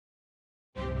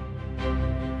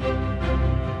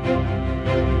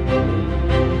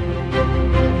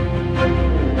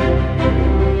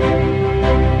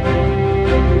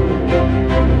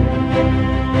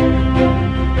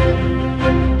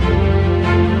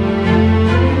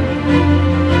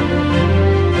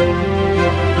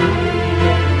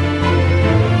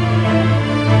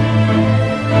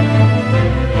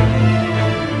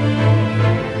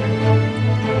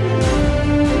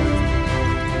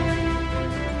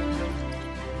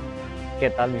¿Qué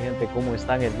tal mi gente? ¿Cómo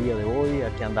están el día de hoy?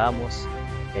 Aquí andamos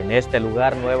en este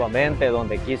lugar nuevamente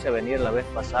donde quise venir la vez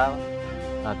pasada,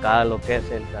 acá lo que es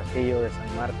el castillo de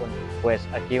San Marcos. Pues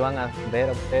aquí van a ver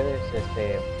a ustedes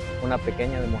una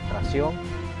pequeña demostración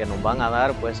que nos van a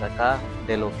dar pues acá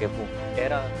de lo que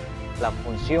era la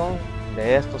función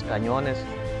de estos cañones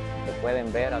que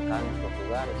pueden ver acá en nuestros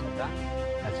lugares acá.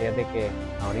 Así es de que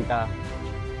ahorita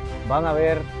van a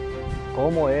ver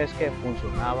cómo es que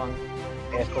funcionaban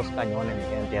estos cañones, mi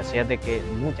gente. Así es de que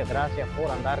muchas gracias por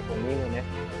andar conmigo en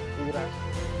estas aventuras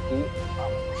y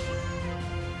vamos.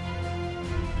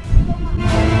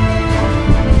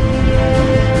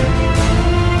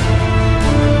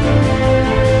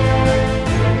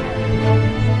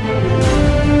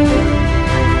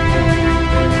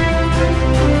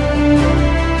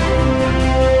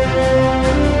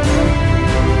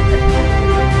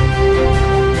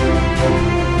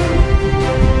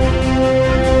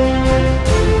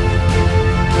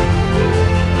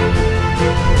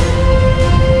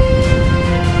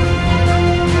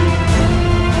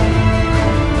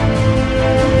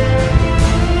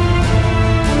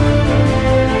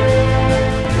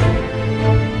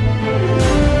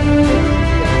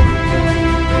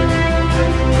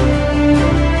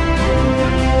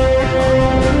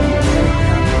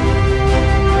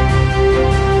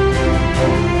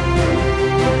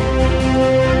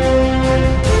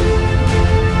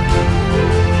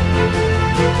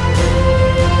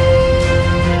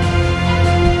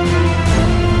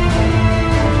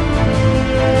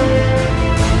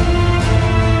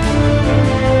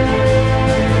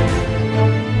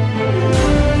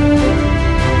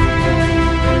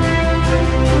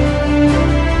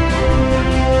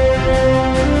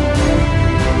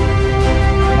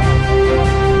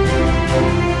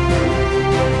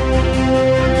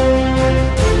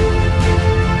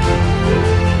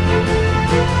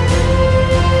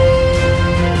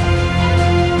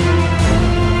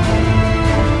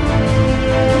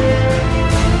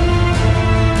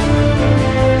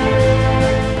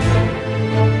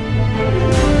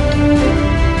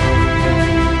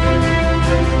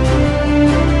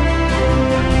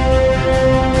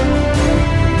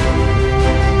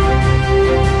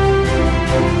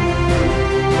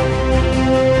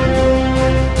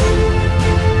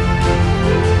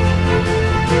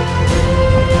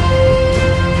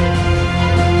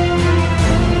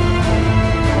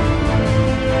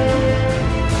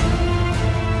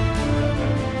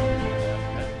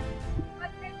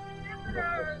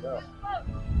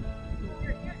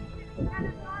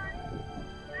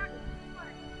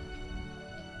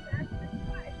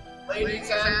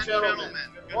 Ladies and gentlemen,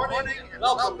 good morning and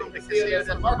welcome to the city of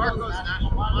San Marcos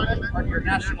National Monument, part of your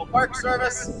National Park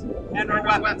Service and our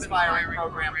weapons firing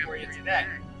program for you today.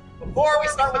 Before we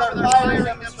start with our firing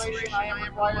demonstration, I am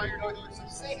required to go through some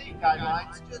safety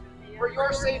guidelines for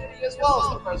your safety as well as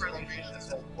the preservation of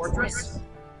this fortress.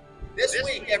 This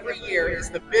week every year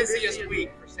is the busiest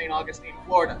week for St. Augustine,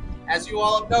 Florida. As you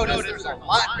all have noticed, there's a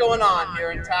lot going on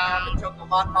here in town. It took a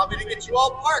lot probably to get you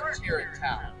all parked here in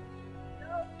town.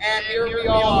 And here we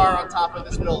all are on top of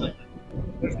this building.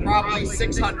 There's probably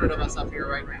 600 of us up here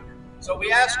right now. So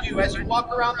we ask you, as you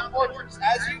walk around the fortress,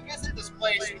 as you visit this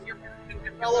place with your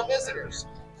fellow visitors,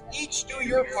 each do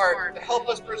your part to help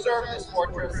us preserve this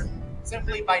fortress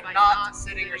simply by not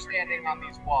sitting or standing on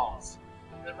these walls.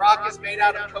 The rock is made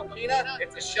out of coquina.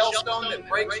 It's a shell stone that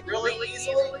breaks really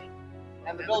easily,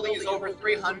 and the building is over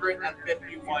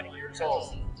 351 years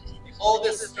old. The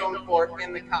oldest stone fort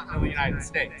in the continental United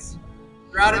States.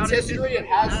 Throughout its history, it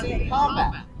has seen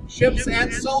combat. Ships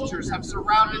and soldiers have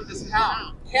surrounded this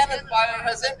town. Cannon fire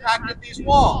has impacted these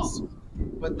walls.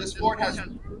 But this fort has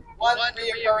one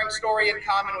reoccurring story in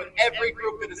common with every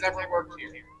group that has ever worked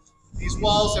here. These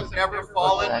walls have never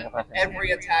fallen.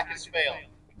 Every attack has failed.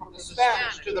 From the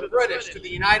Spanish, to the British, to the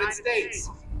United States,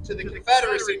 to the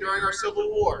Confederacy during our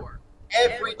Civil War,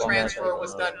 every transfer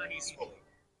was done peacefully.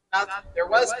 Now, there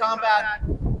was combat,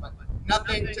 but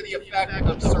nothing to the effect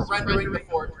of surrendering the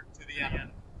fort to the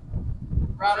enemy.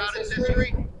 Throughout its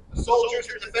history, the soldiers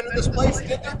who defended this place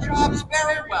did their jobs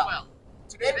very well.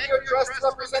 Today we are dressed to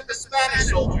represent the Spanish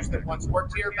soldiers that once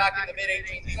worked here back in the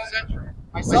mid-18th century.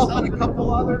 Myself and a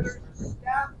couple others,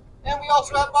 staff, and we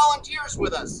also have volunteers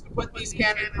with us to put these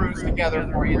cannon crews together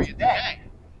for you today.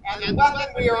 And the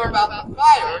weapon we are about to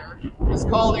fire is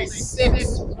called a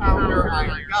 6-pounder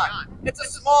iron gun. It's a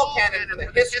small cannon for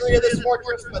the history of this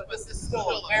fortress, but this is still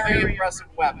a very impressive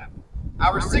weapon.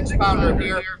 Our 6-pounder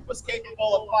here was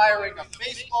capable of firing a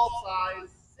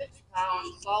baseball-sized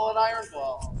 6-pound solid iron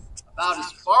ball about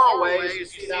as far away as you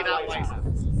see that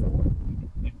lighthouse.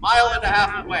 A mile and a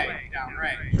half away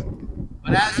downrange.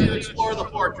 But as you explore the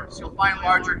fortress, you'll find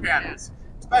larger cannons,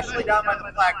 especially down by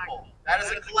the flagpole. That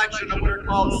is a collection of what are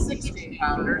called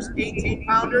 16-pounders,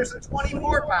 18-pounders, and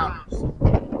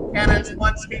 24-pounders. Cannons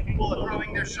once capable of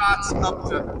throwing their shots up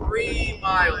to 3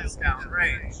 miles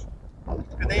downrange.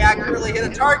 Could they accurately hit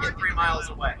a target 3 miles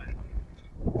away?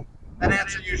 That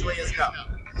answer usually is no,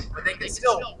 but they can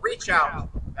still reach out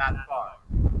that far.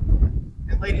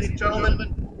 And ladies and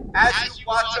gentlemen, as you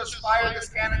watch us fire this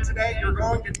cannon today, you're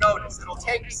going to notice it'll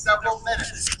take several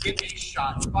minutes to get these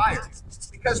shots fired.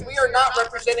 Because we are not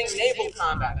representing naval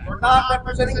combat. We're not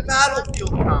representing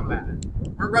battlefield combat.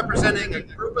 We're representing a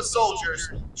group of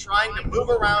soldiers trying to move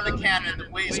around a cannon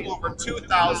that weighs over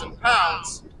 2,000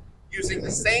 pounds using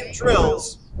the same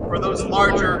drills for those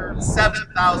larger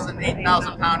 7,000,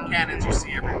 8,000 pound cannons you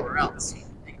see everywhere else.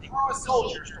 A crew of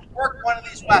soldiers to work one of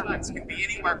these weapons can be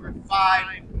anywhere from 5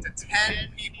 to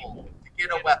 10 people to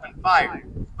get a weapon fired.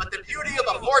 But the beauty of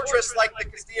a fortress like the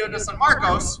Castillo de San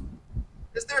Marcos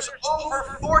is there's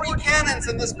over 40 cannons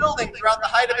in this building throughout the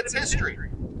height of its history.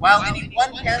 While any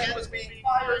one cannon was being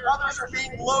fired, others are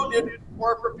being loaded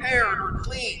or prepared or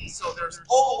cleaned, so there's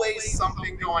always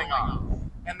something going on.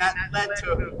 And that led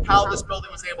to how this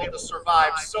building was able to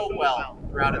survive so well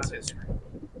throughout its history.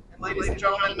 And ladies and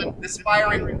gentlemen, this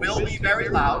firing will be very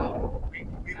loud. We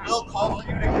will call for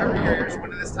you to cover your ears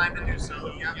when it is time to do so.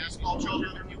 If you have any small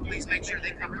children with you, please make sure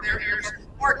they cover their ears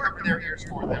or cover their ears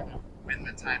for them when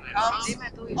the time comes.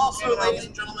 Also, ladies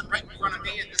and gentlemen, right in front of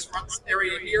me in this front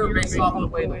area here, based off of the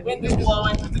way the wind is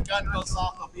blowing, when the gun goes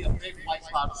off, there'll be a big white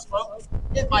cloud of smoke.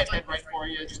 It might head right for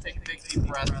you. Just take a big deep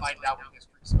breath and find out what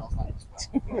history smells like as well.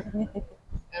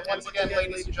 And once again,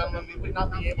 ladies and gentlemen, we would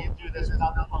not be able to do this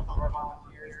without the help of our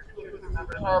volunteers. Two of the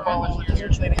members of our volunteers are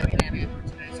today for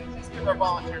today, so please give our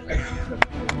volunteers a hand.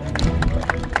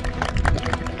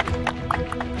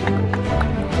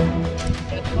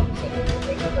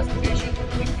 Presentation.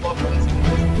 Thank you all for listening.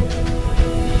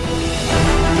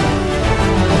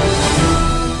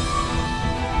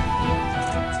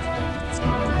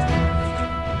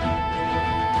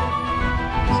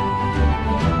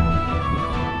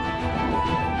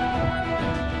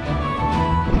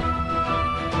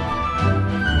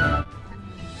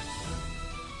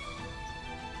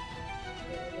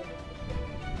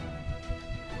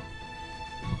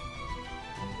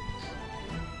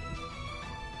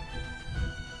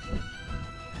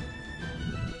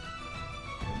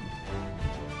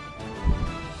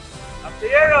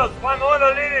 Artilleros, vamos a la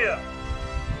línea.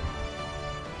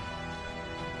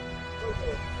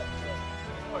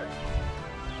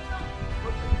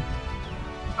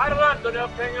 Adelante del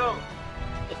cañón.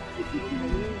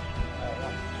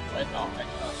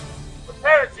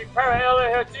 Prepárense para el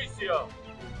ejercicio.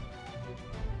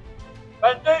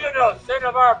 Bendíganos,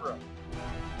 Santa Bárbara.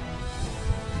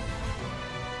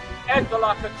 Esto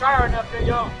la cuchara en el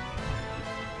cañón.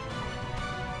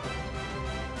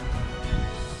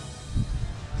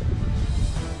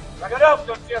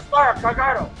 Загорелся, все стар,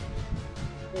 Кагару.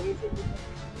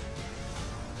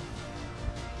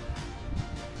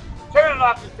 Turn it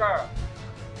off the car.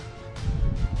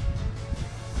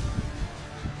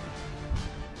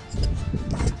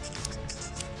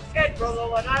 Entro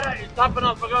la lanara y tapen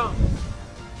el fogón.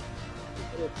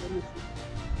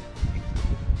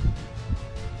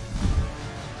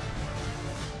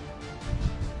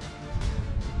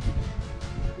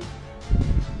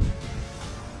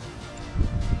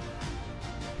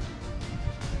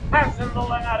 Pasen la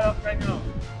lanara al cañón.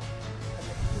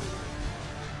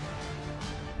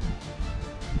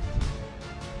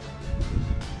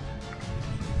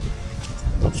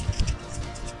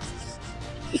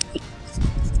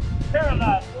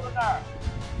 Paralyzed, lunar.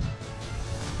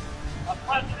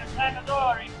 Apachen el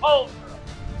planador y pulver.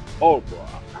 Pulver.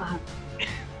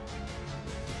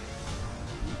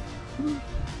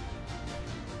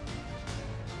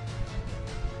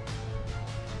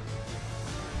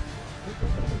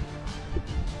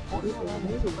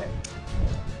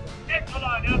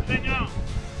 Écola del cañón.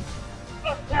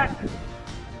 Attack it.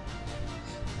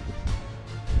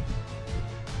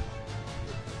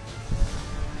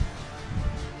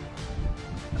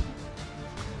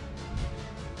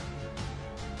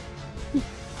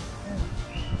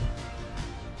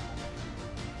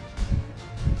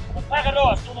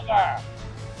 Apagador, su lugar.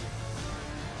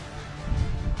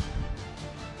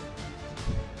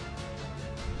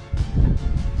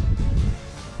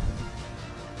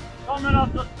 Tomen los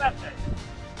suspectos.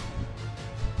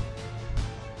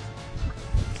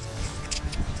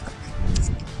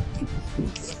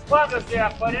 Póngase a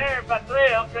poner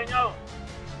batería al cañón.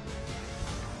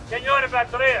 Cañón de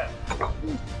batería.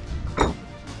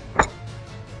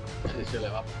 Se le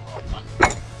va por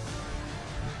favor.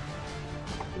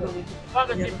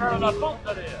 Póngase para la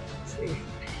punta de ella. Sí.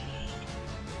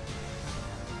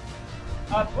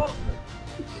 Al punto.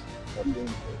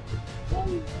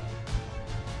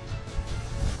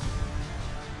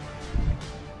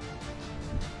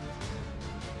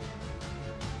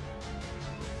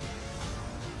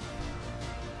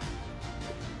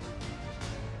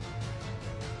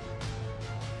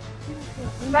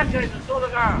 Sáquense todo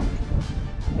acá.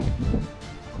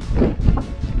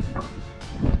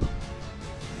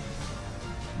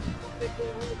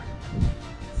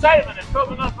 Simon,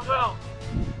 tómenos pagón.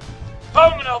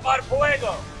 Tómenos para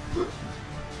fuego.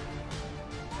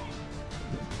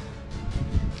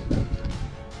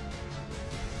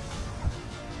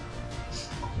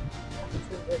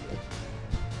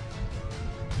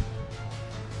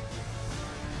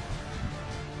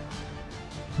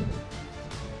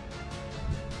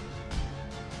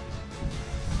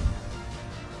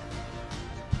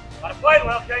 Para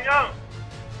fuego el cañón.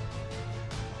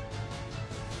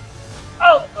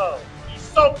 Alto y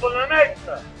sopla la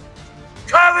necta.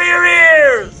 Cover your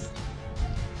ears.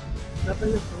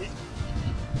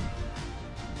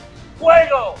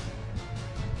 Fuego.